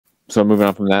So moving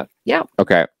on from that. Yeah.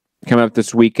 Okay. Coming up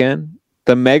this weekend,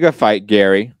 the mega fight,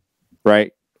 Gary,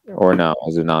 right? Or no?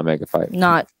 Is it not a mega fight?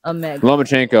 Not a mega.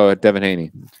 Lomachenko at Devin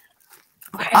Haney.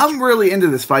 I'm really into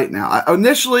this fight now.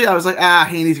 Initially, I was like,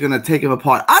 Haney's going to take him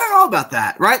apart. I don't know about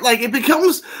that, right? Like, it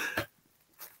becomes,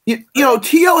 you know,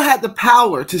 Tio had the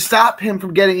power to stop him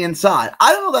from getting inside.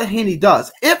 I don't know that Haney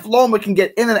does. If Loma can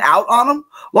get in and out on him,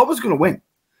 Loma's going to win.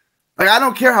 Like, I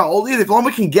don't care how old he is. If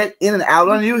Loma can get in and out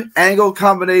on you, angle,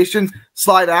 combination,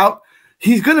 slide out,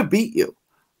 he's going to beat you.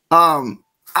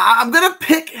 I'm going to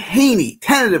pick Haney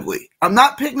tentatively. I'm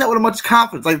not picking that with much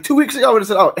confidence. Like 2 weeks ago, I would have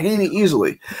said, Haney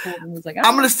easily. Like,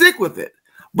 I'm going to stick with it.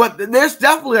 But there's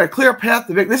definitely a clear path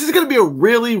to victory. This is going to be a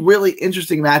really, really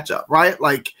interesting matchup, right?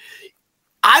 Like,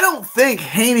 I don't think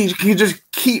Haney can just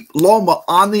keep Loma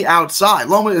on the outside.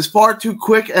 Loma is far too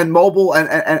quick and mobile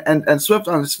and swift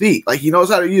on his feet. Like, he knows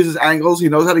how to use his angles. He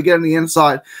knows how to get on the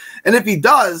inside. And if he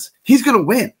does, he's going to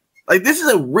win. Like, this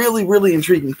is a really, really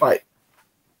intriguing fight.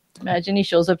 Imagine he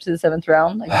shows up to the 7th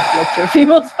round, like let your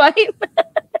females fight.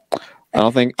 I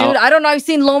don't think, dude. I don't know. I've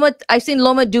seen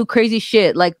Loma do crazy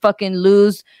shit, like fucking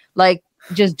lose, like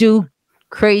just do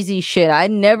crazy shit. I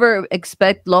never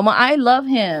expect Loma. I love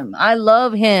him. I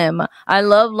love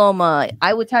Loma.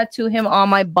 I would tattoo him on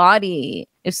my body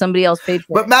if somebody else paid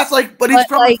for it. But Matt's like, but he's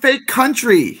from a fake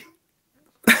country.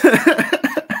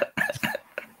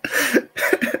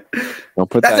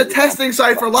 That's a testing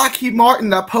site for Lockheed Martin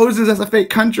that poses as a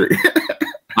fake country.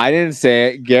 I didn't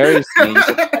say it. Gary's saying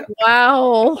it.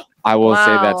 Wow. I will say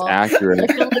that's accurate.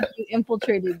 I feel like you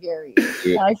infiltrated Gary.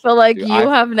 Dude, I feel like you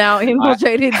have now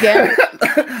infiltrated Gary.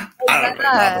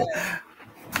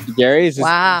 Gary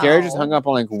just hung up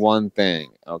on like one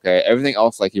thing. Okay, everything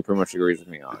else like he pretty much agrees with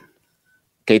me on.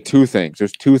 Okay, two things.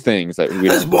 There's two things that we.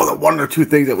 There's more than one or two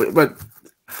things that we. But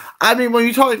I mean, when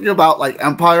you're talking about like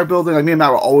empire building, like me and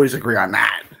Matt will always agree on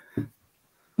that.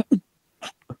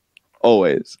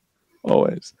 Always.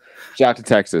 Shout out to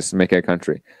Texas, make it a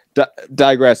country.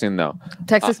 Digressing though,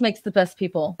 Texas makes the best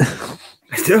people.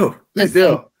 They do.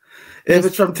 If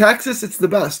it's from Texas, it's the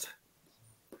best.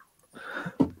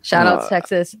 Shout out to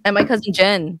Texas and my cousin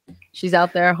Jen. She's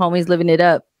out there, homies living it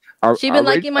up. She's been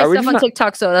liking my stuff on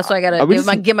TikTok, so that's why I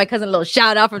gotta give my cousin a little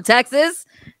shout out from Texas.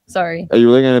 Sorry. Are you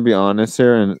really gonna be honest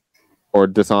here or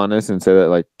dishonest and say that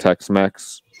like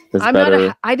Tex-Mex is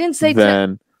better? I didn't say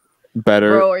better.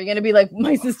 Bro, are you gonna be like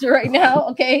my sister right now?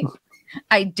 Okay.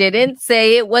 I didn't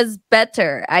say it was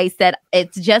better. I said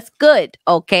it's just good.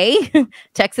 Okay.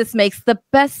 Texas makes the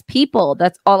best people.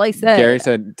 That's all I said. Gary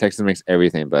said Texas makes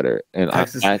everything better. And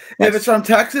Texas, if it's from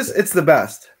Texas, it's the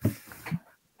best.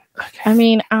 Okay. I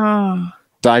mean,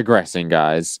 digressing,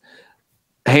 guys.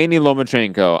 Haney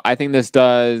Lomachenko. I think this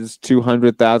does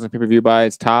 200,000 pay-per-view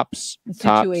buys tops. It's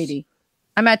 280.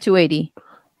 I'm at 280.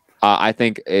 I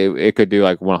think it could do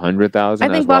like 100,000.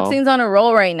 I think boxing's on a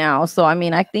roll right now, so I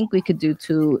mean, I think we could do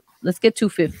let's get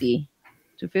 250.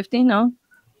 250? No.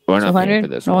 We're not paying for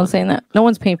this. No one's saying that. No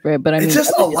one's paying for it, but I mean, it's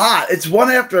just a lot. It's one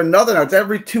after another. Now. It's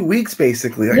every 2 weeks,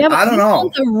 basically. Like, yeah, I don't know.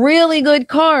 It's a really good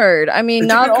card. I mean,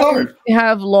 not only we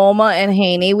have Loma and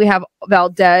Haney, we have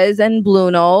Valdez and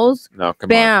Blue Nose. No,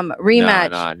 come on.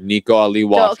 Rematch. No. Nico Ali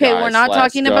Walsh. Okay, we're not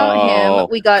talking about him.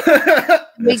 We got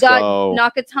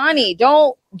Nakatani.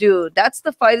 Dude, that's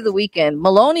the fight of the weekend.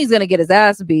 Maloney's gonna get his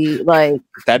ass beat. Like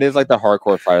that is like the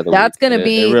hardcore fight of the week. That's gonna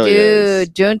be, really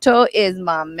dude. Junto is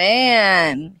my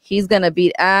man. He's gonna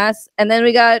beat ass. And then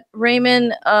we got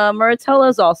Raymond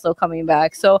Muratella's also coming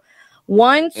back. So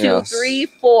 1, 2, 3,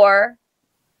 4.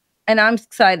 And I'm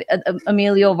excited.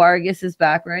 Emilio Vargas is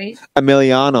back, right?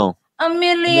 Emiliano.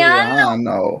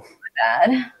 No.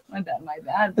 My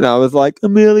bad. And I was like,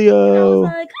 Emilio.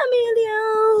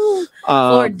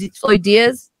 Floyd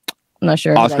Diaz. I'm not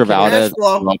sure. Oscar Valdez.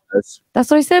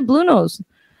 That's what I said. Blue Nose.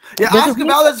 Yeah, Oscar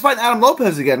Valdez is fighting Adam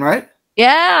Lopez again, right?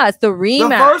 Yeah, it's the rematch.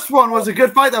 The first one was a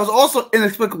good fight that was also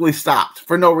inexplicably stopped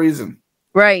for no reason.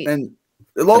 Right. And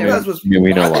Lopez was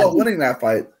winning that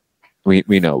fight. We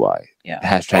know why.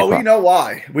 Yeah. #. We know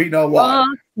why.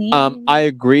 I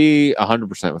agree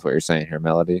 100% with what you're saying here,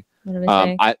 Melody.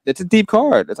 It's a deep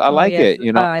card. I like it.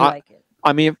 You know, I like it.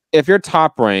 I mean, if you're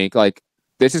top rank, like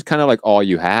this is kind of like all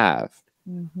you have,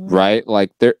 right?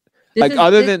 Like they're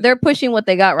pushing what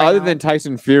they got right now. Other than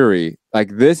Tyson Fury,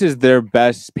 like this is their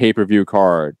best pay-per-view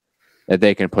card that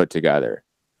they can put together.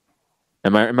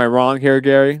 Am I wrong here,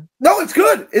 Gary? No, it's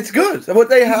good. It's good. So what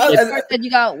they have,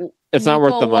 it's not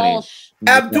worth the money.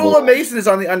 Abdullah Mason is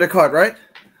on the undercard, right?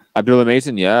 Abdullah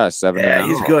Mason, yeah, 7. Yeah,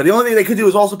 he's good. The only thing they could do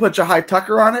is also put Jahai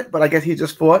Tucker on it, but I guess he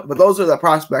just fought. But those are the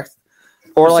prospects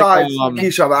Or besides like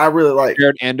Keyshawn, I really like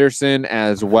Jared Anderson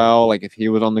as well. Like if he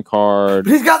was on the card,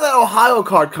 but he's got that Ohio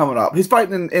card coming up. He's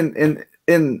fighting in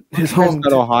his home.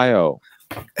 Ohio.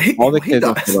 All the kids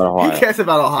don't care about Ohio. He cares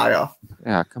about Ohio.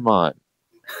 Yeah, come on.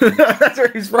 That's where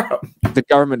he's from. The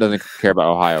government doesn't care about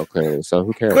Ohio, clearly. So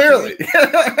who cares? Clearly,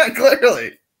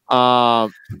 clearly.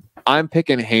 I'm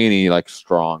picking Haney like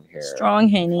strong here. Strong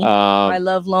Haney. I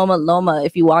love Loma. Loma,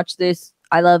 if you watch this,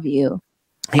 I love you.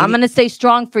 I'm gonna stay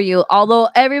strong for you. Although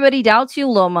everybody doubts you,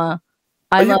 Loma.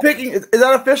 Are you picking? Is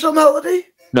that official, Melody?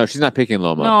 No, she's not picking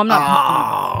Loma. No, I'm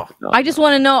not. Oh. I just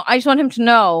want to know. I just want him to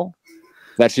know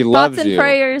that she loves thoughts and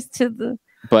prayers to the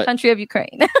country of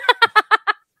Ukraine.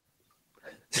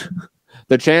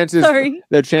 The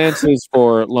chances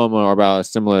for Loma are about as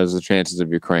similar as the chances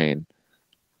of Ukraine.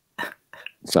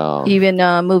 So even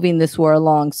moving this war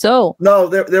along. So no,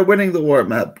 they're winning the war,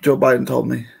 Matt. Joe Biden told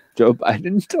me. Joe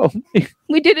Biden told me.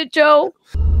 We did it, Joe.